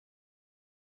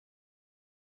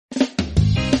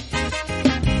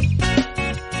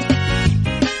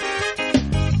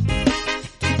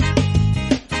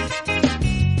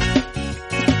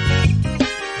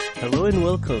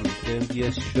welcome to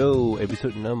MBS Show,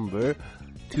 episode number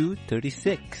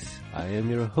 236. I am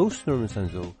your host, Norman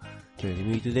Sanzo. Joining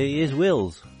me today is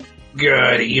Wills.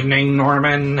 Good evening,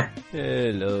 Norman.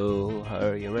 Hello, how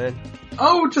are you, man?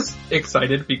 Oh, just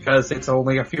excited because it's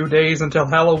only a few days until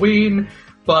Halloween,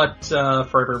 but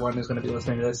for everyone who's going to be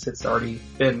listening to this, it's already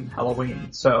been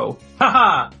Halloween, so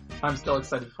haha! I'm still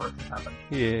excited for it to happen.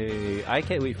 Yay, I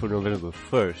can't wait for November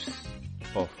 1st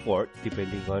or 4th,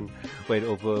 depending on when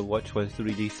Overwatch wants to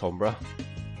release Sombra.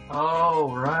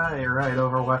 Oh, right.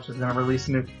 Overwatch is going to release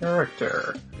a new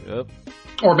character. Yep.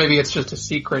 Or maybe it's just a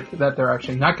secret that they're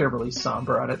actually not going to release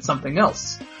Sombra and it's something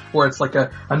else. Where it's like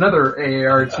another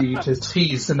AARG to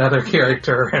tease another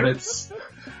character and it's...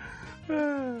 I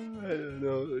don't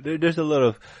know. There's a lot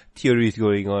of theories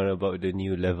going on about the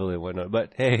new level and whatnot.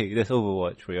 But hey, that's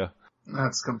Overwatch for you.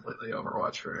 That's completely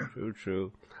Overwatch for you.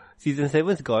 True. Season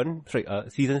 7's gone. Sorry,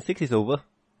 Season 6 is over.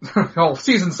 Oh,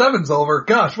 Season 7's over.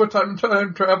 Gosh, what time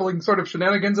traveling sort of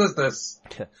shenanigans is this?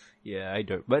 Yeah, I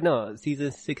don't. But no,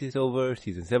 Season 6 is over.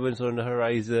 Season 7's on the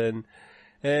horizon.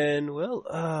 And, well,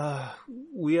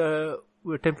 we're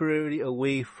temporarily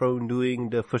away from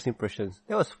doing the first impressions.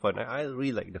 That was fun. I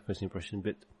really like the first impression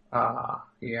bit.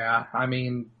 Yeah. I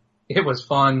mean, it was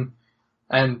fun.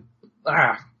 And,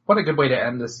 what a good way to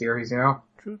end this series, you know?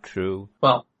 True.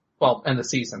 Well, end the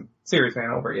season. Series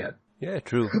ain't over yet. Yeah,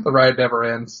 true. The ride never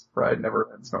ends.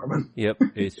 Norman. Yep,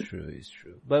 it's true.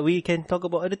 But we can talk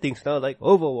about other things now, like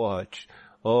Overwatch.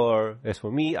 Or, as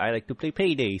for me, I like to play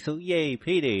Payday. So, yay,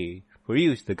 Payday. For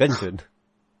you, it's the Gungeon.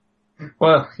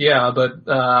 Well, yeah, but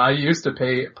I used to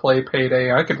play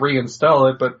Payday. I could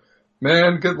reinstall it, but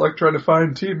man, good luck trying to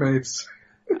find teammates.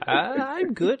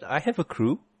 I'm good. I have a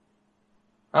crew.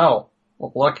 Oh,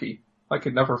 well, lucky. I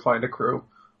could never find a crew.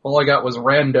 All I got was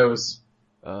randos.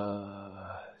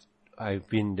 I've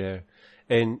been there.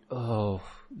 And,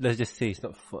 let's just say it's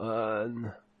not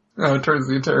fun. Oh, it turns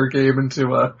the entire game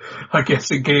into a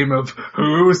guessing game of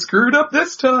who screwed up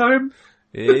this time.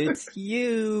 It's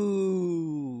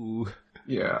you.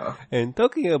 Yeah. And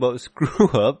talking about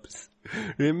screw-ups,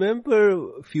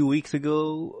 remember a few weeks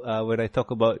ago when I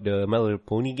talked about the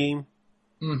Mandopony game?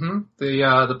 Mm-hmm.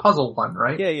 The puzzle one,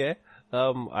 right? Yeah.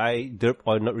 I derped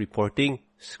on not reporting.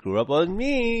 Screw up on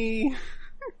me.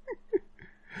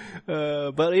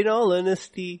 But in all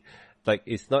honesty, like,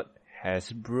 it's not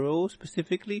Hasbro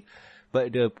specifically,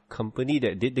 but the company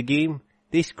that did the game,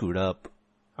 they screwed up.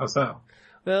 How so?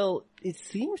 Well, it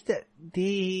seems that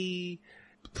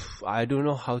I don't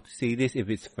know how to say this, if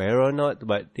it's fair or not,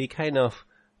 but they kind of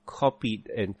copied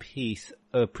and pasted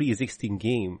a pre-existing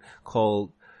game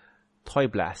called Toy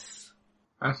Blast.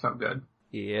 That's not good.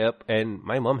 Yep, and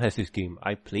my mom has this game.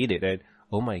 I played it and,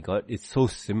 oh my god, it's so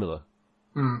similar.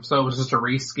 So it was just a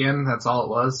reskin, that's all it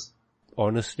was?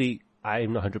 Honestly,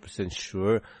 I'm not 100%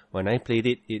 sure. When I played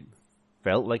it, it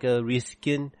felt like a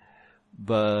reskin,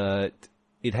 but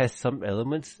it has some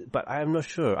elements, but I'm not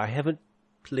sure. I haven't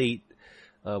played,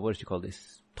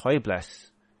 Toy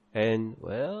Blast. And,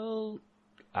 well,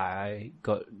 I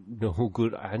got no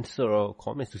good answer or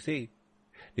comments to say.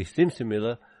 They seem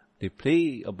similar. They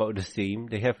play about the same.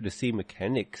 They have the same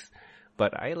mechanics.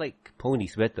 But I like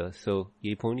ponies better, so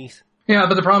yay ponies. Yeah,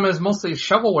 but the problem is most of these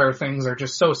shovelware things are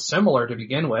just so similar to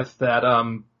begin with that,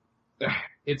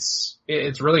 it's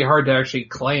really hard to actually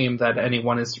claim that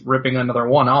anyone is ripping another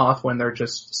one off when they're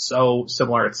just so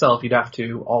similar itself. You'd have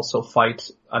to also fight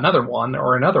another one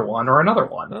or another one or another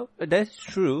one. Well, that's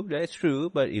true.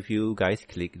 But if you guys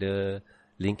click the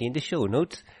link in the show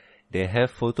notes, they have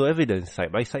photo evidence,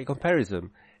 side-by-side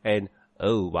comparison. And,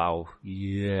 oh wow,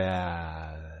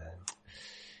 yeah,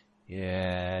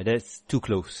 that's too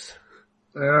close.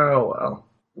 Oh well.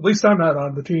 At least I'm not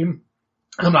on the team.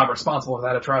 I'm not responsible for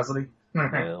that atrocity.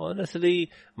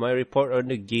 Honestly, my report on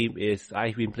the game is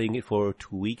I've been playing it for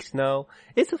 2 weeks now.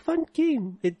 It's a fun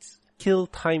game. It's kill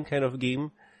time kind of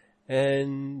game.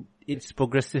 And it's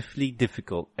progressively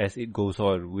difficult as it goes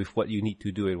on with what you need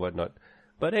to do and whatnot.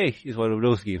 But hey, it's one of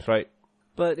those games, right?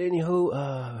 But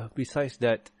anyhow, besides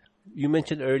that, you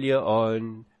mentioned earlier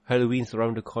on Halloween's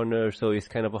around the corner, so it's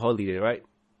kind of a holiday, right?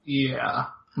 Yeah,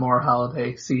 more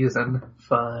holiday season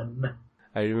fun.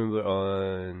 I remember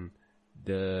on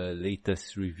the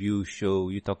latest review show,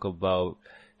 you talk about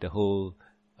the whole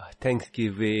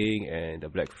Thanksgiving and the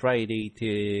Black Friday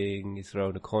thing is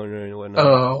around the corner and whatnot.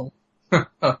 Oh.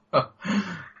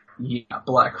 Yeah,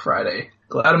 Black Friday.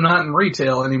 Glad I'm not in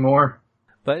retail anymore.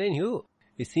 But anywho,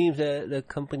 it seems that the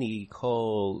company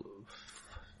called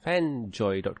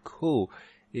Fanjoy.co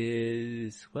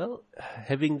is, well,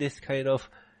 having this kind of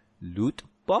loot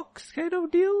box kind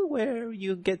of deal where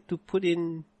you get to put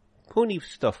in pony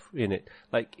stuff in it.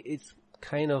 Like, it's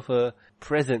kind of a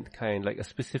present kind, like a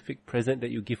specific present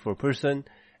that you give for a person.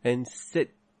 And set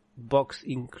box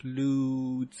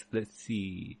includes, let's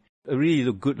see, a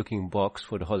really good looking box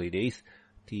for the holidays.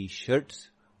 T-shirts,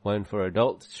 one for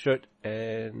adult shirt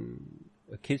and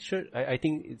a kid's shirt. I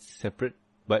think it's separate,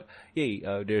 but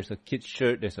there's a kid's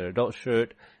shirt, there's an adult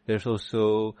shirt, there's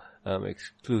also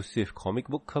exclusive comic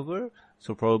book cover.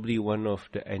 So probably one of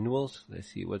the annuals. Let's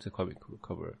see, what's the comic book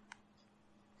cover?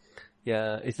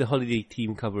 Yeah, it's the holiday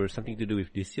theme cover, something to do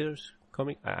with this year's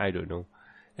comic. I don't know.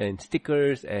 And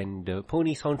stickers and the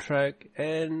pony soundtrack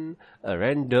and a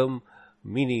random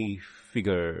mini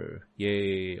figure.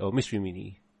 Yay. Or mystery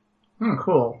mini.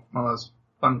 Cool. One of those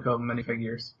Funko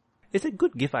minifigures. It's a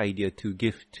good gift idea to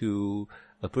give to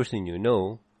a person you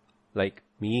know, like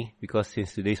me, because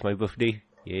since today's my birthday.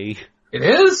 Yay. It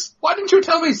is? Why didn't you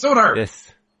tell me sooner?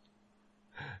 Yes.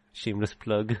 Shameless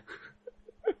plug.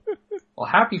 Well,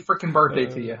 happy frickin' birthday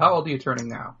to you. How old are you turning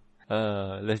now?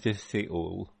 Let's just say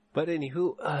old. But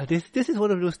anywho, this is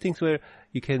one of those things where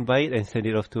you can buy it and send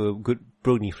it off to a good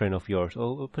brony friend of yours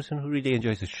or a person who really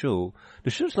enjoys the show. The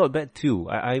show's not bad too.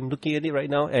 I'm looking at it right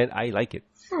now and I like it.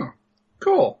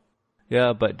 Cool.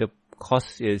 Yeah, but the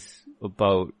cost is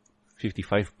about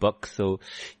 $55, so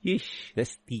yeesh,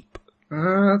 that's steep.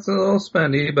 That's a little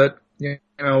spendy, but you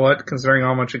know what? Considering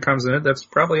how much it comes in it, that's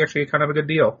probably actually kind of a good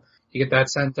deal. You get that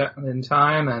sent in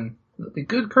time and it'll be a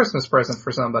good Christmas present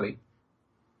for somebody.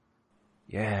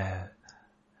 Yeah,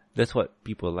 that's what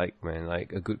people like, man.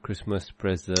 Like a good Christmas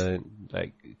present,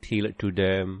 like tailored to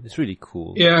them. It's really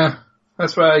cool. Yeah,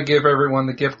 that's why I give everyone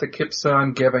the gift that keeps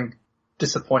on giving.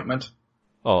 Disappointment.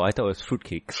 Oh, I thought it was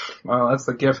fruitcakes. Well, that's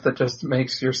the gift that just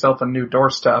makes yourself a new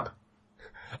doorstep.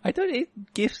 I thought it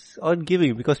gifts on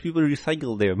giving because people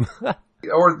recycle them.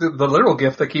 Or the literal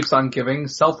gift that keeps on giving,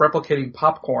 self-replicating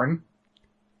popcorn.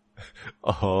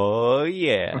 Oh,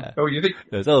 yeah. You think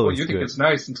it's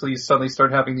nice until you suddenly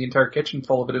start having the entire kitchen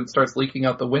full of it and it starts leaking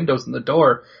out the windows and the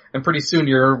door. And pretty soon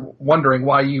you're wondering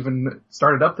why you even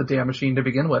started up the damn machine to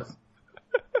begin with.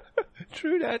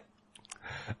 True that.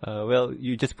 Well,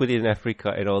 you just put it in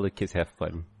Africa and all the kids have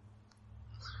fun.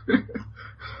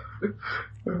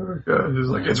 Oh God, it's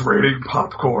like, it's raining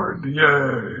popcorn.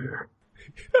 Yay.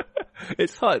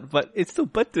 It's hot, but it's so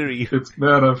buttery. It's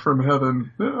manna from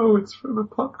heaven. No, it's from a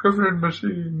popcorn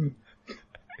machine.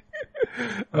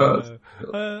 But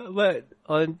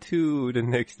on to the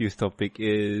next news topic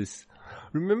is,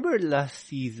 remember last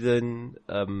season,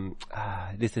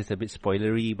 this is a bit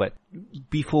spoilery, but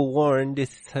be forewarned,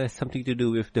 this has something to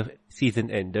do with the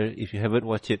season ender. If you haven't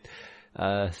watched it,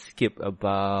 skip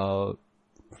about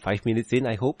 5 minutes in,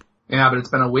 I hope. Yeah, but it's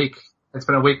been a week. It's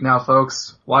been a week now,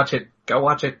 folks. Watch it. Go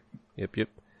watch it. Yep.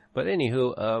 But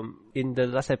anywho, in the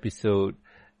last episode,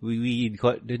 we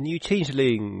got the new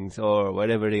changelings, or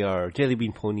whatever they are, jelly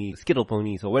bean ponies, skittle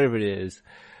ponies, or whatever it is.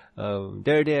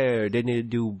 They're there, then they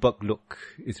do bug look.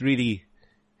 It's really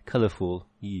colorful.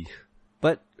 Eesh.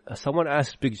 But someone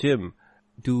asked Big Jim,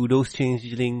 do those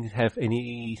changelings have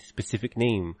any specific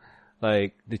name?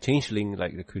 Like the changeling,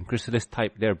 like the chrysalis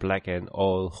type, they're black and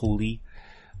all holy.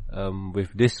 With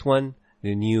this one,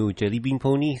 the new jelly bean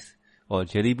ponies, or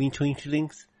jelly bean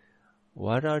changelings,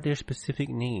 what are their specific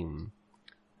name?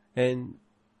 And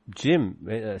Jim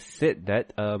said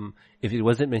that if it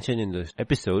wasn't mentioned in the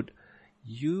episode,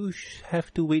 you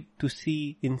have to wait to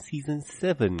see in season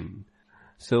 7.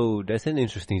 So that's an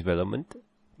interesting development.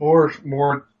 More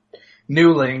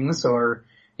newlings, or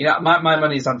my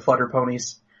money's on flutter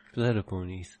ponies. Flutter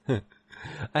ponies.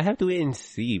 I have to wait and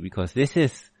see because this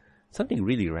is something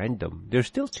really random. They're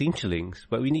still changelings,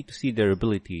 but we need to see their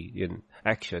ability in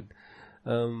action.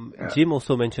 Jim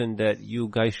also mentioned that you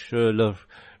guys sure love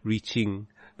reaching.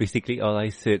 Basically, all I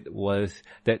said was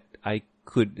that I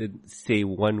could say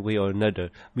one way or another,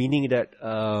 meaning that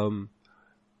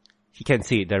he can't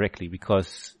say it directly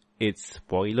because it's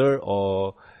spoiler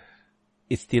or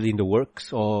it's still in the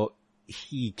works, or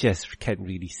he just can't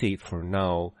really say it for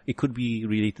now. It could be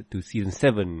related to season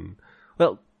 7.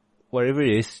 Well, whatever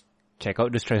it is, check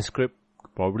out this transcript.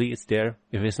 Probably it's there.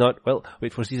 If it's not, well,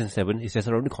 wait for season 7. It's just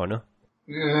around the corner.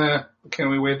 Yeah, can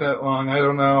we wait that long? I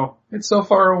don't know. It's so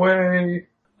far away.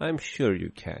 I'm sure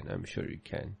you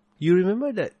can. You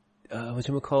remember that,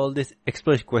 this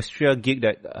Explore Equestria gig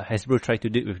that Hasbro tried to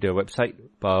do with their website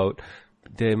about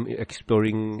them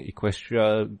exploring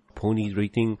Equestria, ponies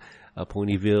rating,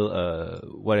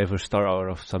 Ponyville, whatever star out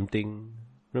of something.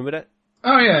 Remember that?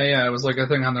 Oh yeah. It was like a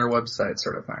thing on their website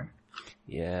sort of thing.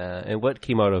 Yeah, and what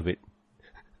came out of it?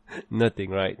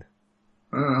 Nothing, right?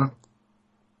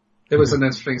 It was an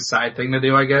interesting side thing to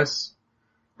do, I guess.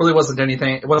 really wasn't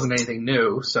anything. It wasn't anything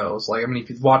new. So it's like, I mean, if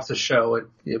you've watched the show,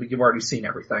 you've already seen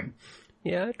everything.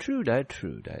 Yeah, true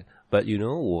that. But you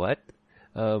know what?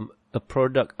 A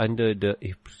product under the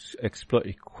Explore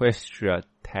Equestria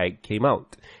tag came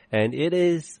out, and it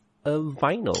is a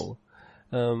vinyl,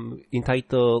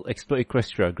 entitled Explore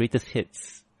Equestria Greatest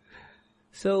Hits.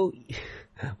 So,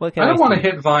 what can I don't want to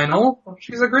say? hit vinyl.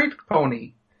 She's a great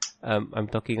pony. I'm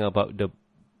talking about the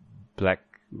black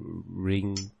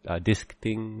ring disc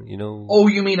thing, you know. Oh,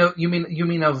 you mean a vinyl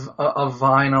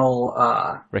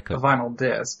Record. a vinyl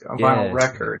disc, a Yes. vinyl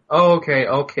record. Oh,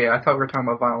 okay. I thought we were talking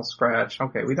about vinyl scratch.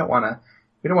 Okay, we don't want to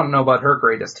know about her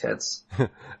greatest hits.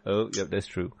 Oh, yep, that's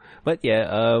true. But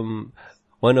yeah,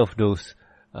 one of those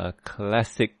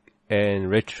classic and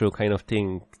retro kind of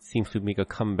thing seems to make a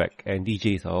comeback, and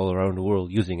DJs are all around the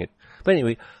world using it. But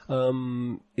anyway,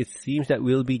 it seems that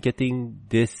we'll be getting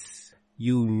this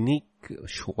unique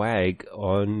swag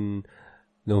on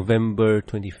November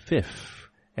 25th,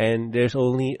 and there's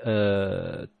only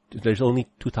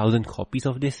 2,000 copies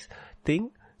of this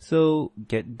thing, so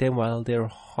get them while they're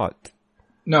hot.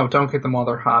 No, don't get them while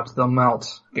they're hot. They'll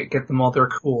melt. Get them while they're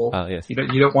cool. Ah, yes. You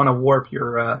don't want to warp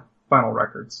your vinyl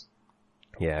records.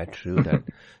 Yeah, true that.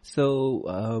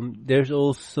 So, there's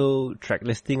also track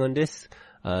listing on this.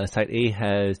 Side A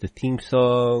has the theme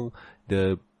song,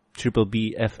 the Triple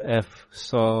BFF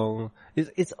song.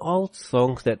 It's all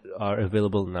songs that are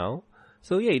available now.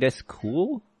 So yeah, that's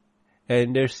cool.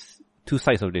 And there's two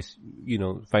sides of this. You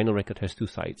know, vinyl record has two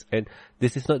sides. And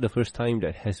this is not the first time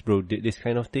that Hasbro did this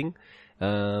kind of thing.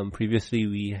 Previously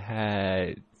we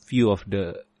had few of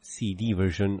the CD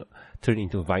version turned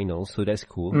into vinyl, so that's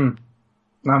cool.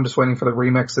 Now I'm just waiting for the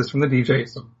remixes from the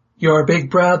DJs. Your big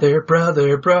brother,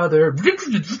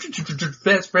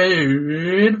 best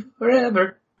friend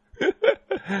forever.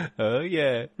 Oh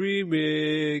yeah,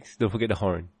 remix. Don't forget the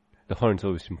horn. The horn's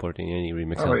always important in any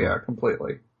remix Oh album. yeah,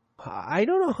 completely. I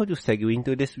don't know how to segue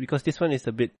into this because this one is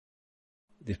a bit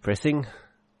depressing.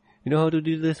 You know how to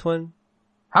do this one?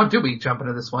 How do we jump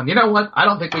into this one? You know what? I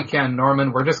don't think we can,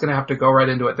 Norman. We're just gonna have to go right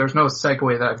into it. There's no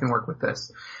segue that I can work with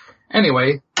this.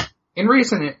 Anyway, in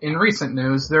recent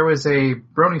news, there was a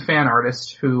Brony fan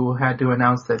artist who had to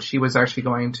announce that she was actually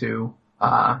going to,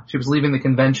 she was leaving the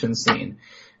convention scene.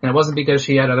 And it wasn't because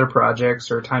she had other projects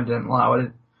or time didn't allow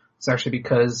it. It's actually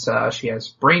because, she has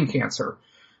brain cancer.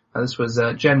 This was,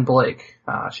 Jen Blake.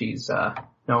 She's,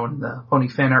 known in the pony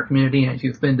fan art community, and if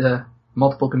you've been to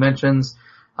multiple conventions,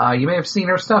 you may have seen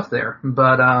her stuff there.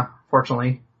 But,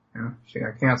 fortunately, she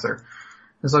got cancer.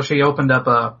 And so she opened up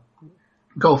a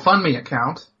GoFundMe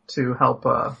account to help,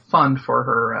 fund for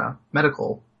her,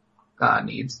 medical,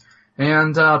 needs.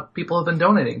 And, people have been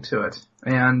donating to it.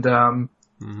 And,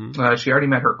 she already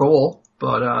met her goal,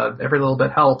 but, every little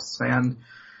bit helps. And,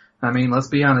 I mean, let's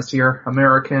be honest here,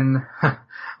 American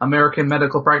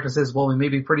medical practices, while we may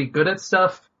be pretty good at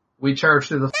stuff, we charge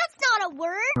through the That's not a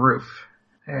word. roof.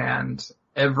 And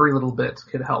every little bit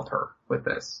could help her with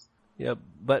this. Yeah,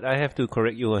 but I have to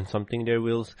correct you on something there,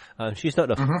 Wills. She's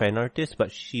not a fan artist,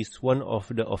 but she's one of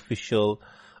the official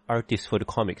artists for the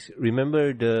comics.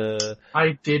 Remember the...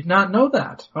 I did not know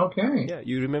that. Okay. Yeah,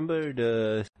 you remember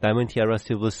the Diamond Tiara,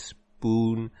 Silver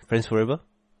Spoon, Friends Forever?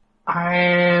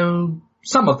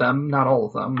 Some of them, not all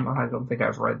of them. I don't think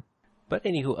I've read. But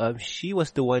anywho, she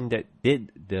was the one that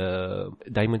did the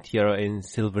Diamond Tiara and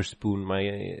Silver Spoon,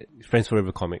 my Friends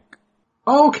Forever comic.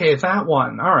 Okay, that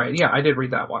one. Alright, yeah, I did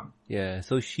read that one. Yeah,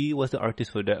 so she was the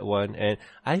artist for that one, and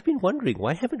I've been wondering,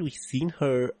 why haven't we seen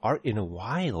her art in a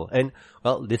while? And,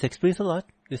 well, this explains a lot.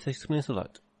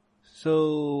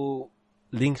 So,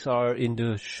 links are in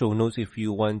the show notes if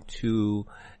you want to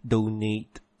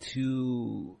donate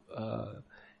to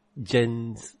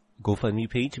Jen's GoFundMe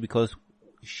page, because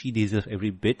she deserves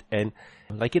every bit, and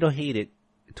like it or hate it,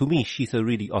 to me, she's a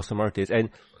really awesome artist, and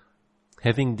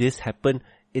having this happen,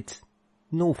 it's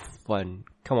no fun.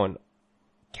 Come on.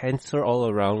 Cancer all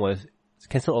around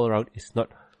is not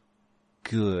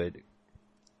good.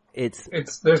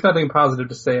 There's nothing positive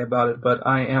to say about it, but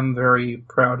I am very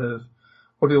proud of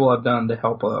what people have done to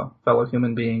help a fellow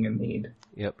human being in need.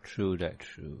 Yep, true.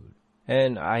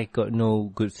 And I got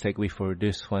no good segue for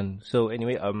this one. So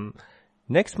anyway,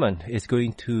 next month is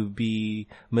going to be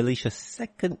Malaysia's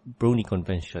second Brony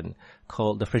convention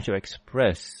called the Friendship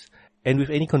Express. And with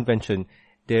any convention,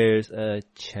 there's a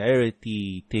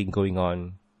charity thing going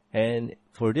on. And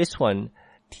for this one,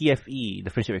 TFE, the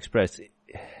Friendship Express,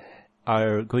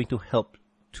 are going to help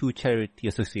two charity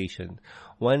associations.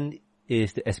 One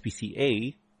is the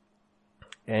SPCA,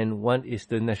 and one is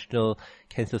the National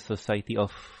Cancer Society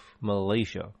of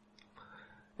Malaysia.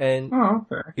 And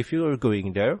if you are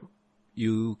going there,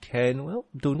 you can,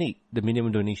 donate. The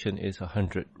minimum donation is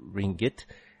 100 ringgit.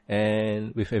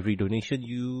 And with every donation,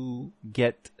 you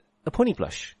get a pony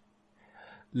plush.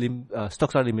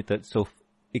 Stocks are limited, so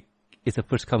it's a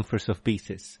first come, first serve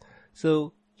basis.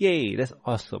 So, yay, that's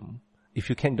awesome. If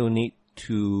you can't donate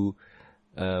to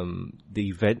the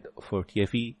event for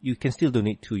TFE, you can still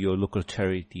donate to your local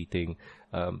charity thing.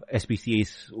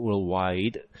 SPCA's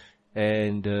worldwide,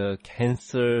 and the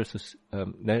Cancer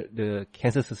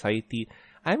Society.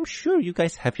 I'm sure you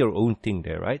guys have your own thing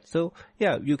there, right? So,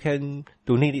 yeah, you can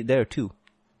donate it there too.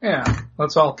 Yeah,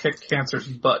 let's all kick cancer's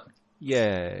butt.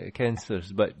 Yeah,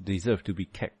 cancer's butt deserve to be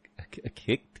kicked.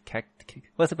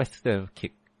 What's the best term?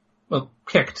 Kick. Well,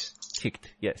 kicked.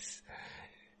 Kicked, yes.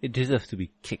 It deserves to be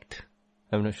kicked.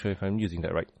 I'm not sure if I'm using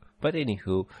that right. But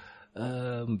anywho,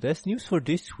 best news for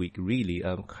this week, really.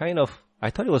 I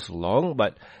thought it was long,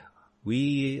 but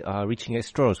we are reaching at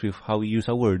straws with how we use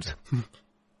our words.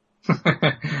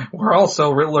 We're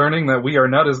also learning that we are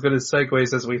not as good at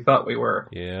segues as we thought we were.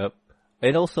 Yep.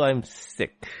 And also I'm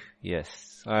sick.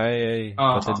 Yes. I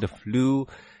got the flu,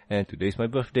 and today's my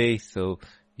birthday, so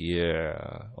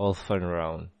yeah, all fun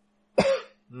around.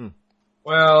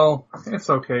 Well, it's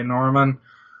okay, Norman.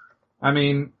 I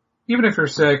mean, even if you're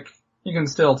sick, you can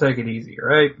still take it easy,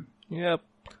 right? Yep.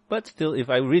 But still, if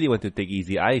I really want to take it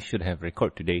easy, I should have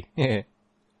record today.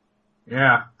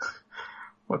 Yeah.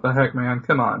 What the heck, man?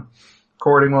 Come on.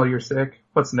 Recording while you're sick?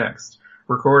 What's next?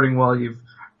 Recording while you've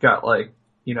got like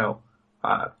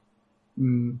a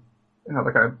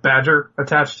badger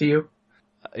attached to you?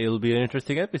 It'll be an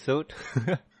interesting episode.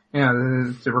 Yeah,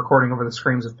 the recording over the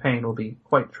screams of pain will be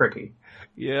quite tricky.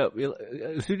 Yeah, we'll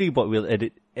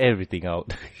edit everything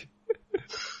out.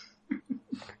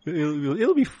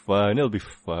 It'll be fun. It'll be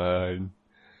fun.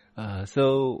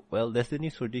 So, that's the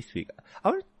news for this week.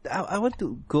 I want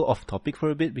to go off topic for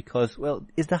a bit because,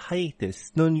 it's the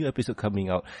hiatus. No new episode coming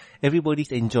out.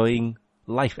 Everybody's enjoying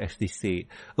life, as they say,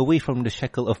 away from the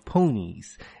shackle of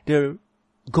ponies. They're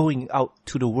going out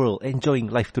to the world, enjoying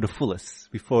life to the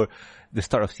fullest before the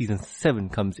start of season 7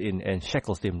 comes in and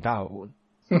shackles them down.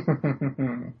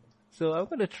 So I'm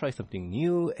gonna try something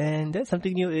new, and that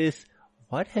something new is,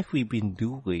 what have we been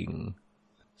doing?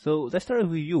 So let's start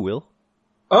with you, Will.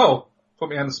 Oh, put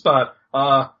me on the spot.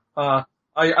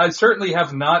 I certainly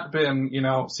have not been,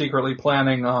 secretly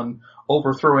planning on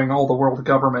overthrowing all the world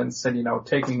governments and,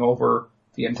 taking over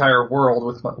the entire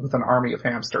world with an army of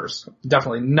hamsters.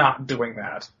 Definitely not doing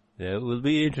that. That will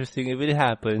be interesting if it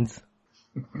happens.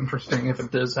 Interesting if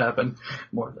it does happen.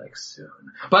 More like soon.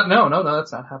 But no,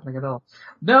 that's not happening at all.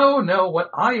 No, what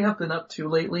I have been up to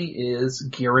lately is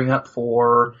gearing up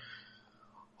for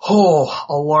a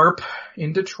LARP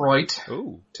in Detroit.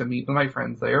 Ooh. To meet with my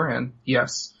friends there, and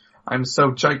yes, I'm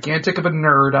so gigantic of a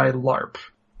nerd, I LARP.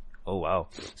 Oh wow.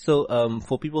 So,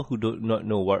 for people who do not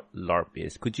know what LARP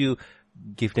is, could you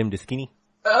give them the skinny?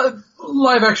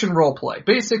 Live action roleplay.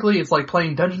 Basically, it's like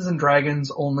playing Dungeons and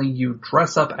Dragons, only you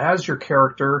dress up as your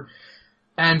character,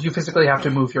 and you physically have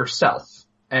to move yourself.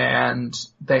 And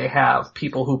they have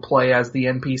people who play as the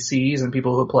NPCs, and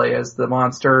people who play as the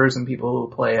monsters, and people who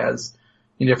play as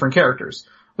different characters.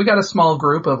 We got a small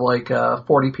group of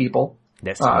 40 people.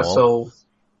 That's small.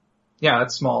 Yeah,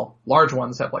 that's small. Large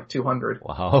ones have 200.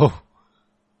 Wow.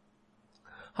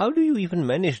 How do you even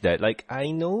manage that?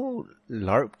 I know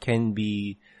LARP can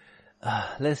be,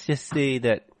 let's just say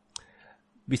that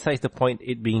besides the point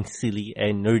it being silly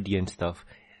and nerdy and stuff,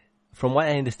 from what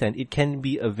I understand, it can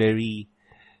be a very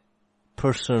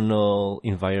personal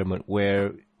environment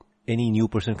where any new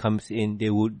person comes in, they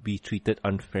would be treated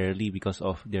unfairly because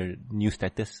of their new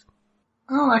status.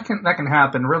 Oh, that can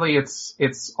happen. Really,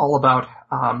 it's all about,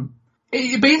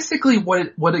 basically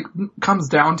what it comes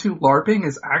down to, LARPing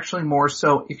is actually more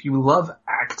so if you love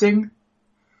acting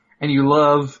and you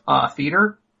love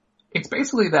theater, it's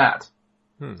basically that.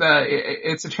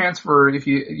 It's a chance for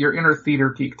your inner theater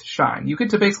geek to shine. You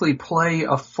get to basically play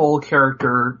a full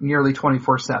character nearly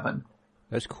 24/7.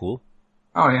 That's cool.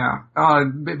 Oh yeah.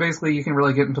 Basically you can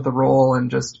really get into the role and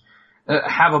just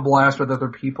have a blast with other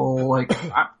people.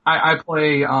 I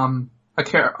play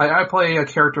I play a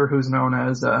character who's known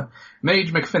as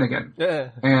Mage McFinnigan. Yeah.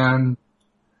 And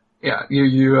yeah, I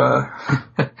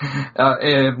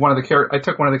took one of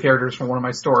the characters from one of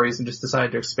my stories and just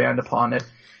decided to expand upon it.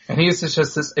 And he's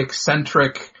just this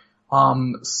eccentric,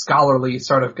 scholarly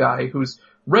sort of guy who's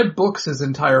read books his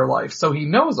entire life. So he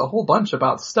knows a whole bunch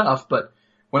about stuff, but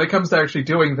when it comes to actually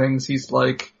doing things, he's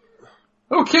like,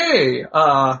 okay,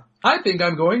 I think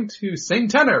I'm going to sing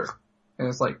tenor. And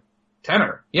it's like,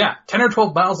 tenor? Yeah, 10 or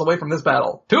 12 miles away from this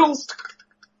battle. Toodles!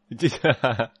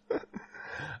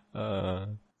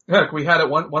 Heck, we had it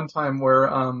one time where,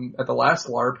 at the last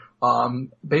LARP,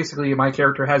 basically my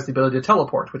character has the ability to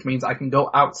teleport, which means I can go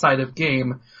outside of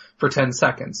game for 10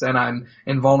 seconds, and I'm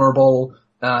invulnerable,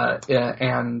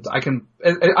 and I can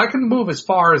move as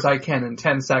far as I can in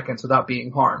 10 seconds without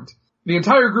being harmed. The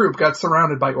entire group got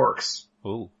surrounded by orcs.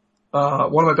 Oh.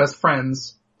 One of my best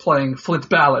friends playing Flint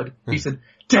Ballad, he said,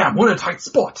 "Damn, we're in a tight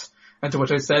spot." And to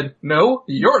which I said, "No,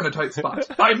 you're in a tight spot.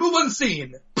 I move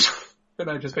unseen." And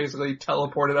I just basically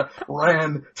teleported,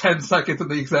 ran 10 seconds in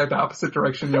the exact opposite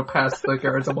direction, past the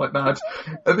guards and whatnot.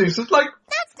 And he's just like,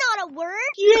 "That's not a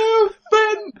word." "You,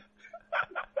 Ben."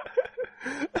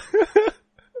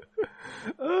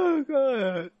 Oh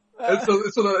god. And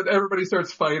so then everybody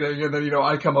starts fighting, and then,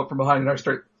 I come up from behind and I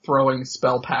start throwing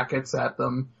spell packets at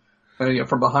them, and,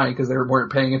 from behind because they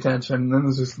weren't paying attention. And then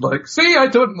it's just like, "See, I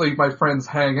didn't leave my friends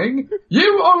hanging.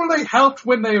 You only helped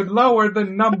when they lowered the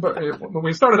number, when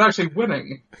we started actually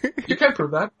winning. You can't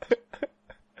prove that."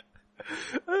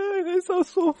 That sounds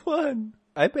so fun.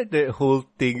 I bet that whole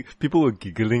thing, people were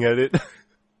giggling at it.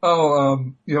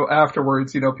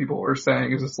 Afterwards, people were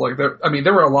saying, it's just like,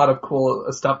 there were a lot of cool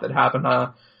stuff that happened.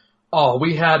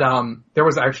 We had, there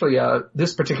was actually,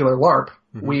 this particular LARP,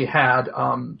 we had,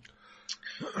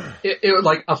 it was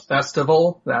like a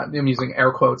festival that I'm using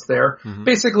air quotes there.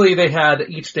 Basically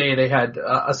each day they had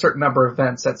a certain number of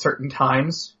events at certain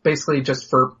times, basically just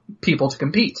for people to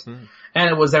compete. And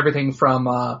it was everything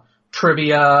from,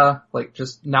 trivia, like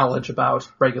just knowledge about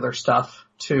regular stuff,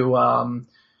 to,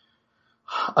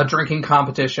 a drinking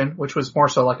competition, which was more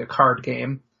so like a card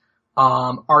game,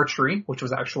 archery, which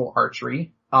was actual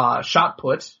archery, shot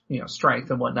put,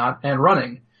 strength and whatnot, and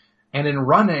running. And in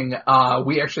running,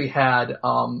 we actually had,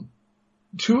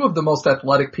 two of the most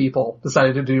athletic people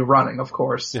decided to do running, of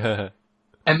course.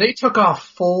 And they took off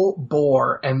full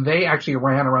bore, and they actually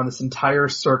ran around this entire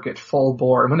circuit full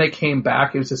bore. And when they came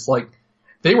back, it was just like,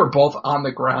 they were both on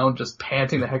the ground, just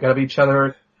panting the heck out of each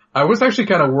other. I was actually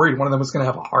kind of worried one of them was going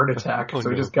to have a heart attack, so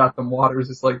we just got them water. It was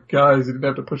just like, "Guys, you didn't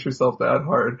have to push yourself that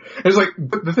hard." It's like,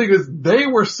 but the thing is, they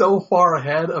were so far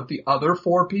ahead of the other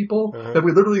four people that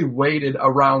we literally waited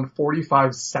around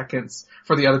 45 seconds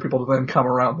for the other people to then come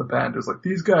around the bend. It was like,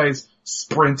 these guys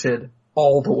sprinted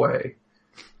all the way.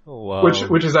 Oh, wow.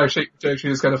 Which is actually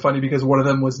is kind of funny because one of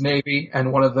them was Navy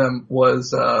and one of them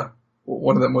was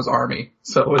Army.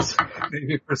 So it was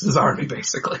Navy versus Army,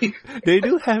 basically. They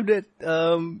do have that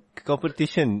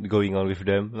competition going on with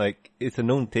them. Like, it's a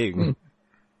known thing.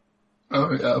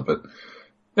 Oh yeah, but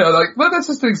that's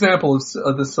just an example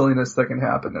of the silliness that can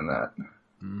happen in that.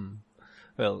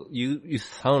 Well, you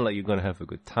sound like you're gonna have a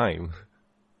good time.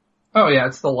 Oh yeah,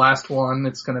 it's the last one.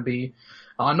 It's gonna be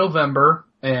on November,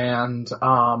 and it's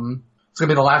gonna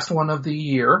be the last one of the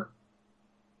year.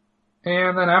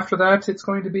 And then after that, it's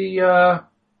going to be, we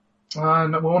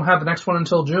won't have the next one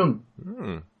until June.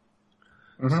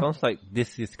 Sounds like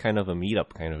this is kind of a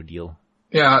meetup kind of deal.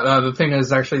 Yeah, the thing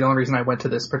is, actually, the only reason I went to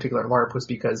this particular LARP was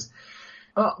because,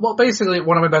 basically,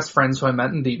 one of my best friends who I met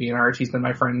in DeviantArt, he's been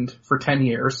my friend for 10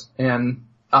 years, and,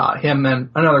 him and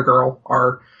another girl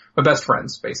are my best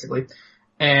friends, basically.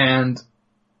 And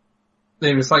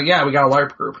they was like, "Yeah, we got a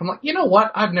LARP group." I'm like, "You know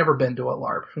what? I've never been to a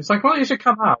LARP." He's like, "Well, you should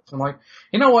come out." I'm like,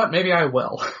 "You know what? Maybe I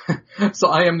will." So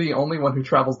I am the only one who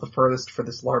travels the furthest for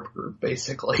this LARP group,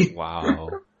 basically. Wow.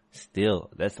 Still,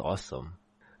 that's awesome.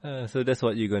 So that's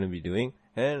what you're going to be doing.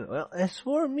 And, well, as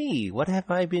for me, what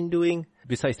have I been doing?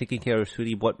 Besides taking care of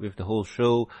Sweetie Bot with the whole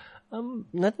show,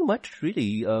 nothing much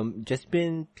really. Just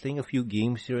been playing a few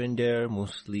games here and there,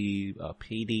 mostly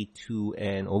Payday 2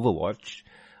 and Overwatch.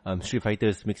 Street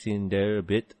Fighter's mixed in there a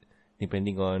bit,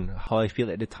 depending on how I feel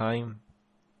at the time.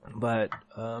 But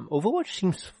Overwatch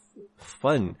seems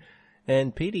fun,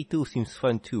 and Payday 2 seems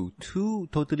fun too. Two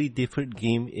totally different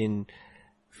game in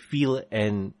feel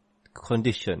and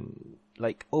condition.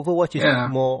 Like, Overwatch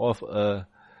is more of a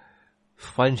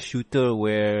fun shooter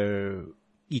where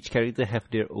each character have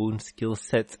their own skill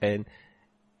sets and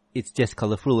it's just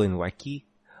colorful and wacky.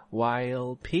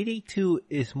 While Payday 2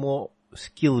 is more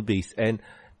skill based, and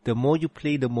the more you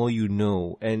play, the more you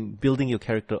know, and building your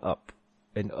character up.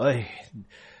 And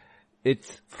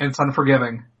it's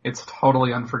unforgiving. It's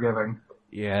totally unforgiving.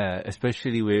 Yeah,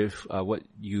 especially with what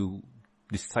you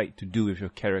decide to do with your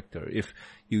character. If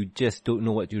you just don't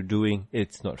know what you're doing,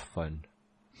 it's not fun.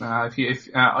 If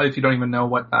you don't even know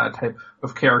what type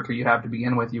of character you have to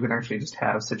begin with, you can actually just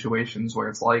have situations where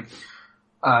it's like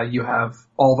you have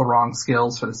all the wrong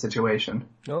skills for the situation.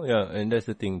 Oh yeah, and that's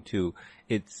the thing too.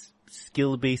 It's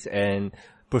skill-based and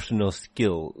personal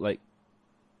skill. Like,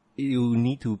 you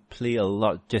need to play a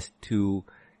lot just to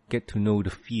get to know the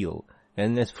feel.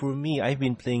 And as for me, I've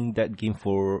been playing that game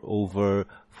for over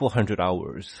 400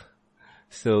 hours.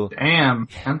 So Damn,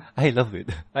 man. I love it.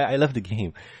 I love the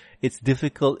game. It's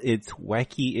difficult, it's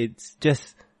wacky, it's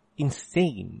just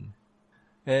insane.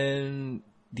 And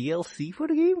DLC for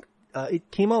the game,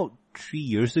 it came out 3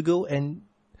 years ago, and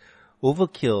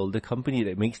Overkill, the company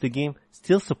that makes the game,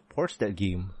 still supports that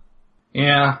game.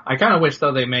 Yeah, I kind of wish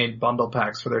though they made bundle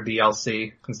packs for their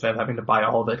DLC instead of having to buy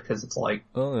all of it because it's like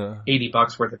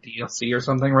 $80 worth of DLC or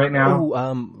something right now. Oh,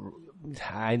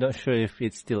 I'm not sure if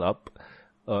it's still up.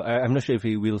 I'm not sure if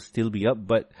it will still be up,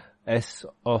 but as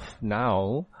of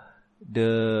now,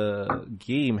 the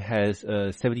game has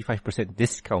a 75%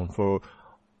 discount for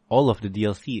all of the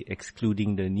DLC,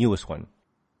 excluding the newest one.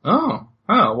 Oh,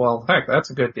 well, heck, that's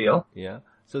a good deal. Yeah.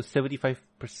 So 75%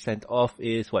 off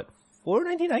is what?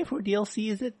 $4.99 for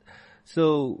DLC, is it?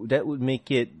 So that would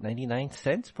make it 99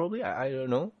 cents probably. I don't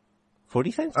know.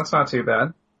 40 cents? That's not too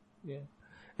bad. Yeah.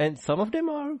 And some of them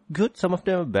are good, some of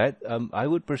them are bad. I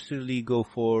would personally go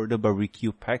for the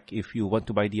barbecue pack if you want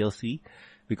to buy DLC,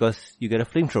 because you get a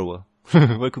flamethrower.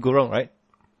 What could go wrong, right?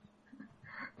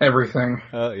 Everything.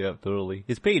 Yeah, totally.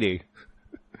 It's payday.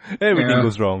 Everything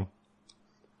goes wrong.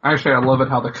 Actually, I love it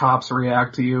how the cops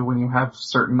react to you when you have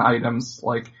certain items.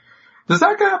 Like, does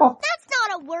that guy have a... That's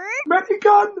not a word!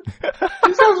 Minigun?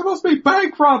 These guys are supposed to be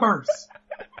bank robbers!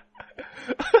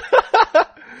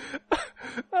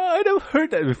 I never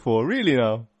heard that before, really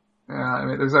now. Yeah, I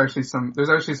mean, there's actually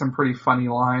some pretty funny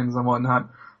lines and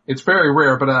whatnot. It's very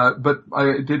rare, but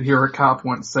I did hear a cop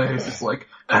once say, it's just like,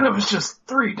 and it was just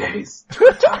 3 days to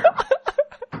retirement.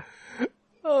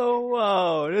 Oh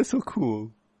wow, that's so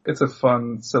cool. It's a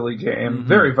fun, silly game.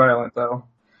 Very violent though.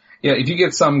 Yeah, if you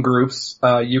get some groups,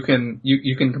 you can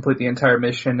complete the entire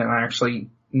mission and actually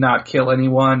not kill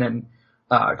anyone and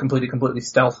complete it completely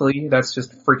stealthily. That's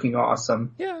just freaking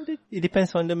awesome. Yeah, it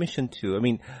depends on the mission too. I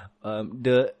mean,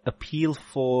 the appeal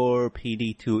for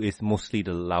Payday 2 is mostly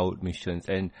the loud missions,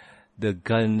 and the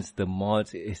guns, the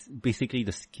mods, is basically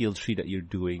the skill tree that you're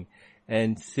doing.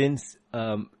 And since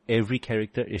every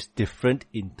character is different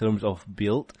in terms of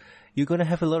build, you're gonna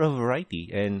have a lot of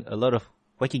variety and a lot of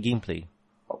wacky gameplay.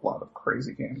 A lot of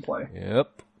crazy gameplay.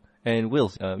 Yep. And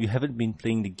Will, you haven't been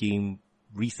playing the game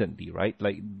recently, right?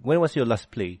 Like, when was your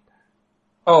last play?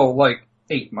 Oh, like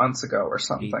 8 months ago or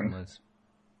something. 8 months.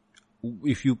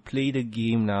 If you play the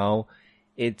game now,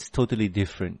 it's totally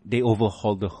different. They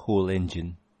overhauled the whole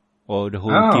engine, or the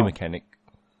whole game mechanic.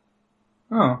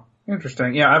 Oh,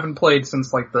 interesting. Yeah, I haven't played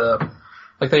since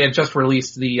they had just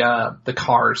released the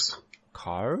cars.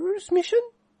 Cars mission?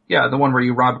 Yeah, the one where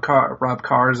you rob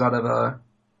cars out of a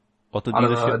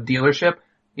dealership.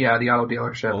 Yeah, the auto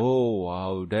dealership. Oh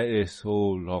wow, that is so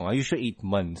long. Are you sure 8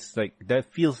 months? Like,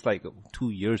 that feels like 2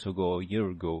 years ago, a year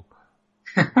ago.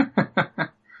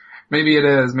 Maybe it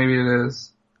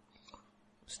is.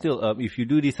 Still, if you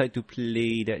do decide to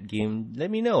play that game,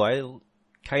 let me know. I'll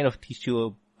kind of teach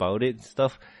you about it and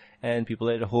stuff. And people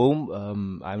at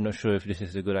home, I'm not sure if this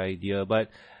is a good idea, but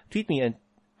tweet me and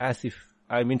ask if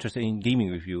I'm interested in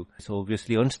gaming with you. So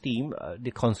obviously on Steam,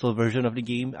 the console version of the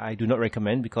game, I do not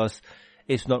recommend because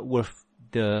it's not worth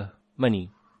the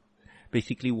money.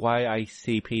 Basically why I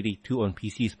say Payday 2 on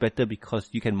PC is better, because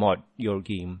you can mod your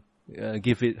game.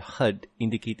 Give it HUD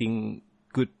indicating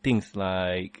good things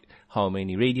like how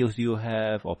many radios you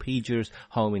have or pagers,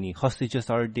 how many hostages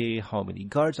are there, how many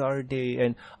guards are there,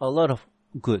 and a lot of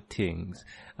good things.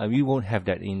 You won't have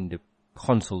that in the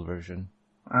console version.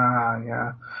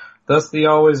 Yeah. Thus the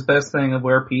always best thing of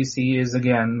where PC is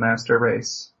again, Master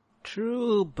Race.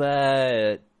 True,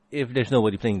 but if there's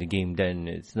nobody playing the game, then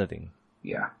it's nothing.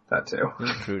 Yeah, that too.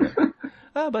 True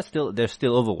that. But still, there's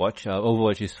still Overwatch.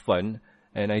 Overwatch is fun,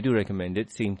 and I do recommend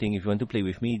it. Same thing, if you want to play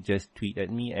with me, just tweet at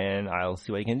me and I'll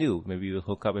see what I can do. Maybe we'll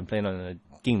hook up and play on a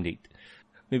game date.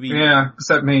 Maybe. Yeah,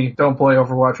 except me. Don't play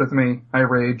Overwatch with me. I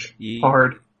rage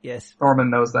hard. Yes.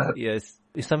 Norman knows that. Yes.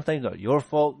 It's sometimes not your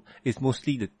fault. It's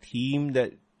mostly the team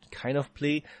that kind of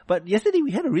play. But yesterday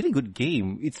we had a really good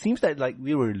game. It seems that like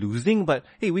we were losing, but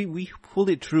hey, we pulled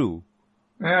it through.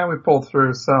 Yeah, we pulled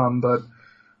through some, but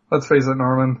let's face it,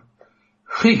 Norman.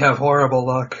 We have horrible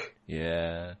luck.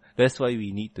 Yeah. That's why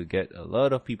we need to get a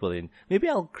lot of people in. Maybe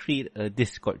I'll create a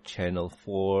Discord channel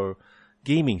for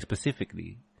gaming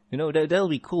specifically. You know, that'll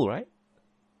be cool, right?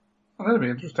 Well, that'd be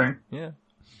interesting. Yeah.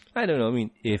 I don't know. I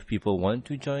mean, if people want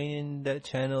to join in that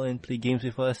channel and play games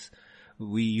with us,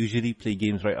 we usually play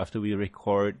games right after we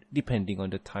record, depending on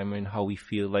the time and how we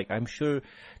feel. Like, I'm sure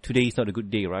today is not a good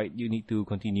day, right? You need to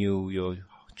continue your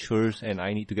chores and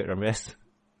I need to get some rest.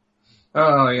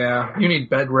 Oh yeah, you need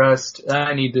bed rest.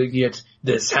 I need to get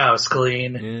this house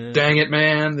clean. Yeah. Dang it,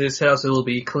 man, this house will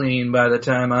be clean by the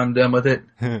time I'm done with it.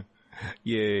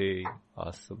 Yay.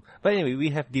 Awesome. But anyway, we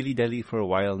have dilly-dally for a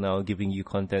while now, giving you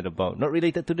content about not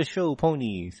related to the show,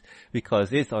 ponies,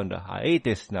 because it's on the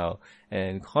hiatus now,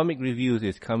 and comic reviews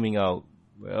is coming out,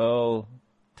 well,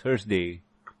 Thursday,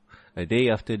 a day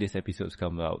after this episode's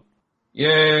come out.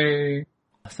 Yay!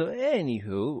 So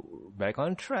anywho, back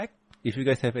on track. If you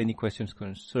guys have any questions,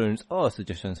 concerns, or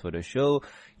suggestions for the show,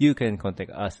 you can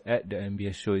contact us at the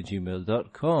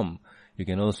mbsshow@gmail.com. You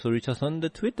can also reach us on the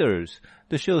Twitters.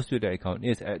 The show's Twitter account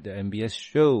is at the MBS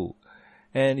Show.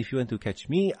 And if you want to catch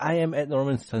me, I am at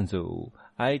Norman Sanzo.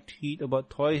 I tweet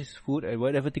about toys, food, and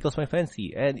whatever tickles my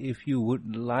fancy. And if you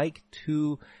would like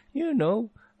to,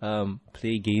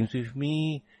 play games with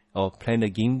me or plan a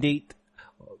game date,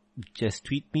 just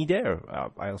tweet me there.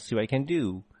 I'll see what I can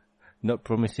do. Not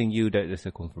promising you that there's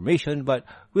a confirmation, but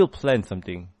we'll plan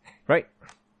something, right?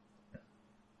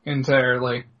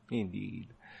 Entirely. Indeed.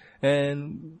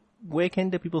 And where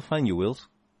can the people find you, Wills?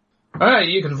 Alright,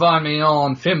 you can find me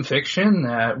on FimFiction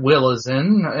at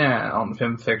Willizin on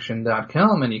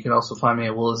FimFiction.com, and you can also find me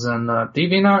at Willizin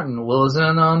DeviantArt and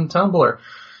Willizin on Tumblr.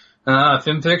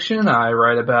 FimFiction, I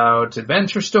write about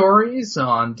adventure stories.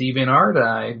 On DeviantArt,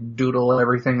 I doodle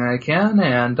everything I can,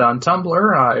 and on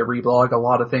Tumblr, I reblog a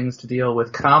lot of things to deal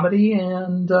with comedy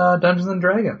and Dungeons and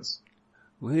Dragons.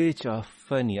 Which are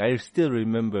funny. I still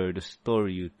remember the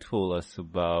story you told us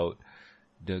about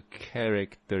the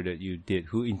character that you did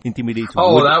who intimidates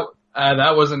Wood.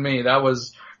 That wasn't me. That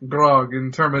was Grog,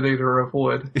 Intimidator of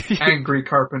Wood. Angry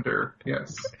Carpenter.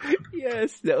 Yes.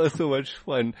 Yes, that was so much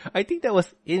fun. I think that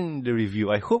was in the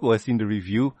review. I hope it was in the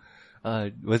review.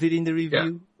 Was it in the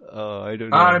review? Yeah. I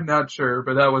don't know. I'm not sure,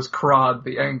 but that was Krod,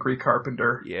 the Angry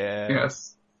Carpenter. Yeah.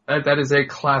 Yes. That is a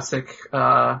classic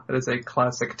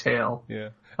tale. Yeah.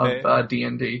 Of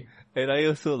D&D. And I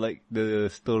also like the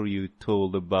story you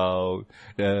told about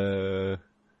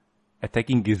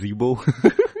attacking gazebo.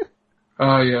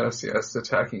 Oh yes,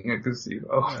 attacking a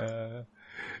gazebo.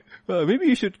 Well, maybe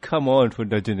you should come on for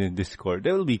Dungeon in Discord.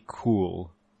 That will be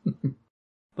cool.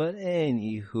 But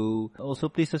anywho, also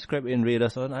please subscribe and rate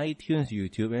us on iTunes,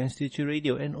 YouTube, and Stitcher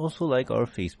Radio, and also like our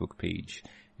Facebook page.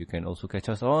 You can also catch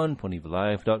us on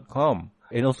ponyvlive.com.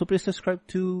 And also please subscribe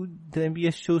to the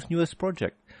MBS Show's newest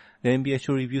project, the MBS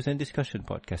Show Reviews and Discussion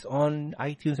Podcast on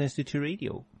iTunes and Stitcher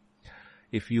Radio.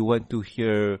 If you want to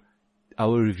hear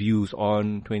our reviews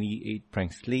on 28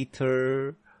 Pranks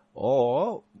Later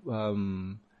or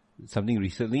something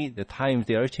recently, The Times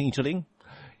They Are Changeling,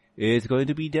 is going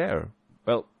to be there.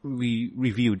 Well, we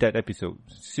reviewed that episode.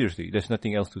 Seriously, there's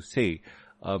nothing else to say.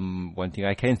 One thing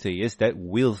I can say is that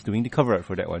Will's doing the cover art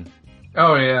for that one.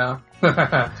 Oh yeah.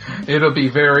 It'll be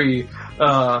very,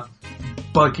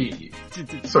 buggy.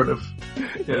 Sort of.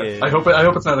 Yeah. I hope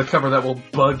it's not a cover that will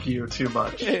bug you too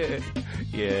much.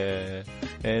 Yeah.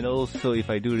 And also, if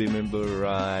I do remember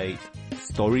right,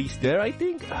 stories there, I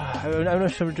think? I'm not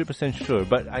 100% sure,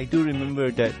 but I do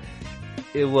remember that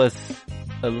it was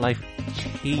a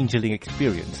life-changing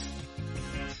experience.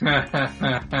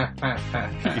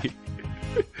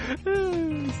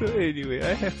 So anyway,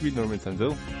 I have been Norman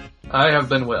Sanzo. I have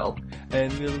been Will.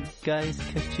 And we'll guys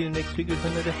catch you next week with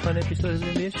another fun episode of the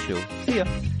MBS Show. See ya.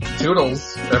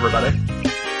 Toodles, everybody.